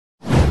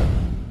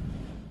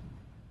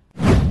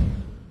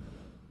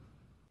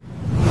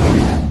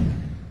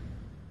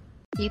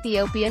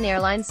Ethiopian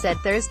Airlines said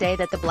Thursday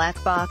that the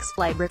black box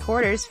flight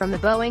recorders from the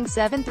Boeing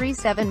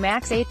 737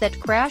 MAX 8 that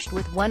crashed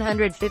with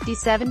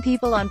 157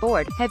 people on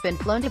board had been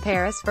flown to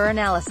Paris for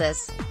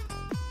analysis.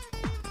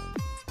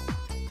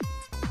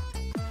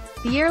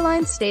 The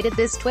airline stated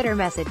this Twitter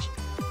message.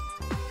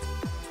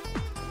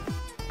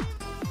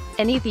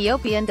 An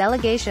Ethiopian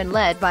delegation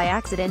led by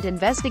Accident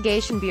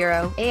Investigation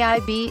Bureau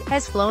 (AIB)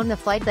 has flown the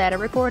flight data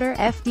recorder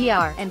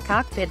 (FDR) and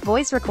cockpit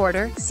voice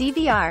recorder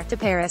 (CVR) to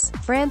Paris,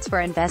 France for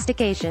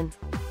investigation.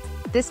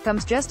 This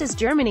comes just as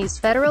Germany's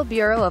Federal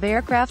Bureau of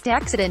Aircraft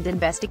Accident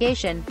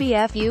Investigation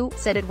 (BFU)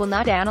 said it will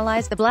not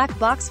analyze the black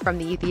box from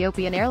the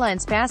Ethiopian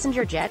Airlines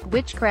passenger jet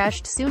which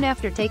crashed soon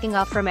after taking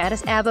off from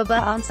Addis Ababa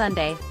on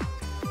Sunday.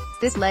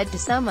 This led to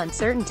some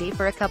uncertainty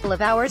for a couple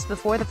of hours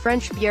before the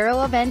French Bureau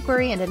of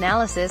Inquiry and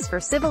Analysis for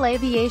Civil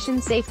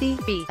Aviation Safety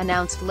 (BE)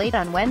 announced late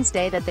on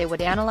Wednesday that they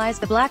would analyze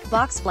the black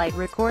box flight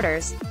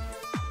recorders.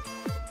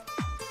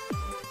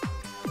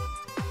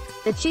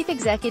 The chief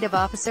executive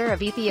officer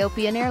of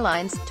Ethiopian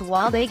Airlines,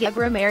 Tewolde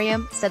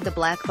Gebremariam, said the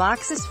black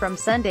boxes from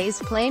Sunday's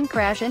plane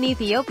crash in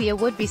Ethiopia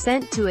would be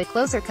sent to a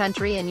closer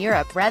country in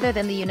Europe rather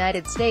than the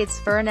United States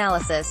for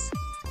analysis.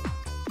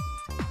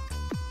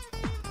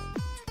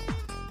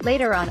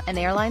 Later on, an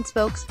airline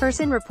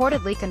spokesperson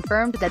reportedly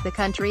confirmed that the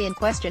country in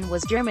question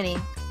was Germany.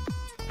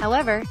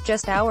 However,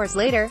 just hours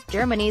later,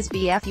 Germany's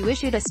BFU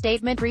issued a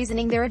statement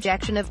reasoning their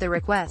rejection of the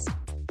request.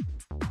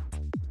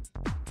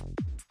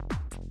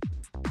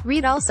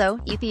 Read also,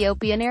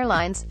 Ethiopian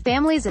Airlines,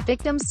 families of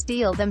victims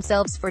steel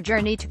themselves for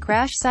journey to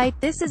crash site.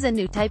 This is a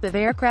new type of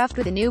aircraft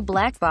with a new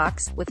black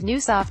box, with new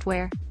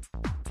software.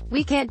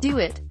 We can't do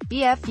it,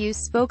 BFU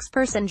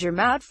spokesperson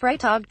Jermaut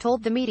Freitag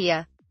told the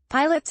media.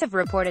 Pilots have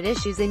reported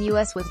issues in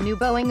U.S. with new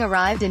Boeing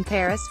arrived in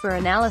Paris for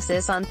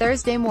analysis on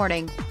Thursday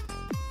morning.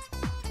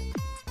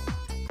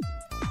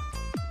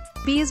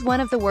 BE is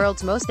one of the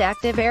world's most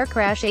active air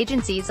crash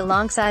agencies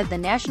alongside the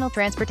National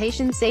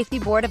Transportation Safety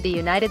Board of the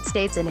United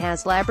States and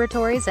has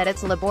laboratories at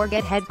its Le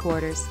Bourget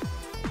headquarters.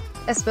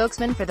 A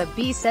spokesman for the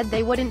BE said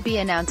they wouldn't be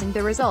announcing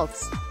the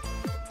results.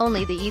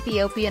 Only the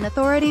Ethiopian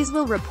authorities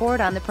will report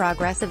on the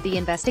progress of the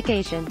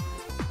investigation.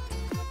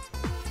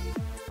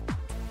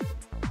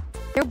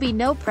 There will be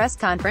no press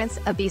conference,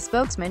 a BE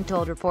spokesman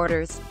told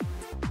reporters.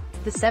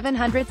 The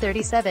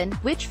 737,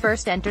 which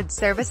first entered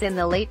service in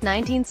the late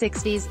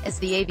 1960s, is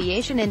the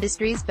aviation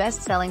industry's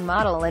best-selling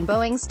model and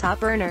Boeing's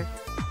top earner.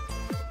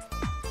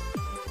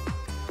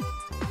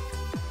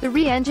 The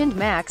re-engined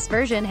MAX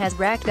version has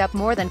racked up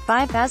more than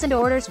 5,000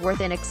 orders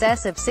worth in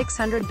excess of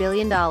 $600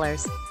 billion.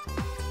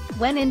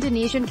 When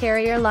Indonesian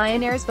carrier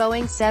Lion Air's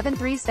Boeing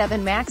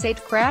 737 MAX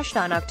 8 crashed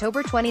on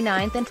October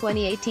 29 in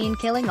 2018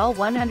 killing all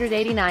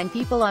 189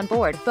 people on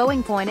board,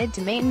 Boeing pointed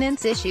to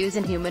maintenance issues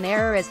and human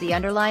error as the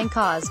underlying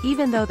cause,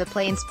 even though the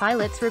plane's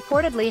pilots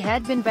reportedly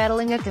had been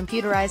battling a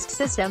computerized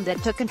system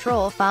that took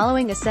control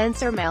following a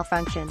sensor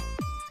malfunction.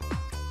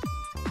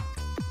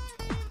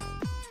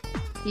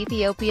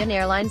 Ethiopian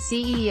Airlines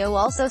CEO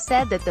also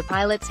said that the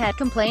pilots had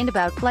complained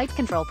about flight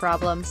control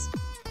problems.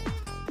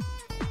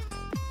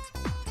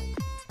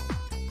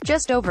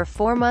 Just over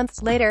 4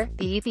 months later,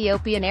 the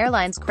Ethiopian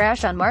Airlines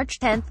crash on March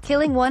 10,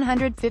 killing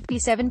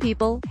 157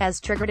 people, has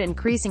triggered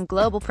increasing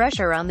global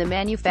pressure on the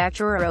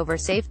manufacturer over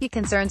safety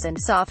concerns and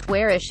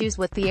software issues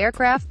with the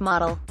aircraft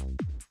model.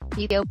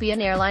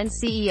 Ethiopian Airlines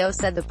CEO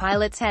said the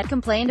pilots had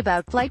complained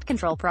about flight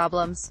control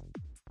problems.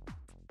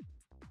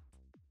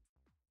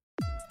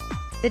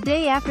 The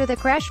day after the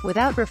crash,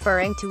 without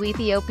referring to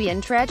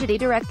Ethiopian tragedy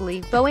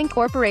directly, Boeing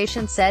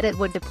Corporation said it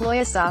would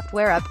deploy a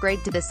software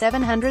upgrade to the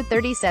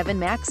 737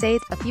 MAX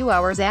 8, a few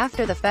hours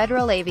after the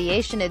Federal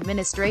Aviation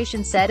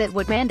Administration said it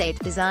would mandate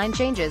design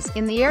changes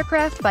in the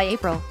aircraft by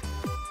April.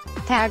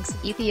 Tags: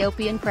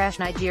 Ethiopian Crash,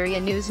 Nigeria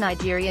News,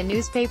 Nigeria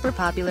newspaper,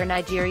 popular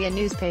Nigeria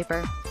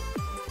newspaper.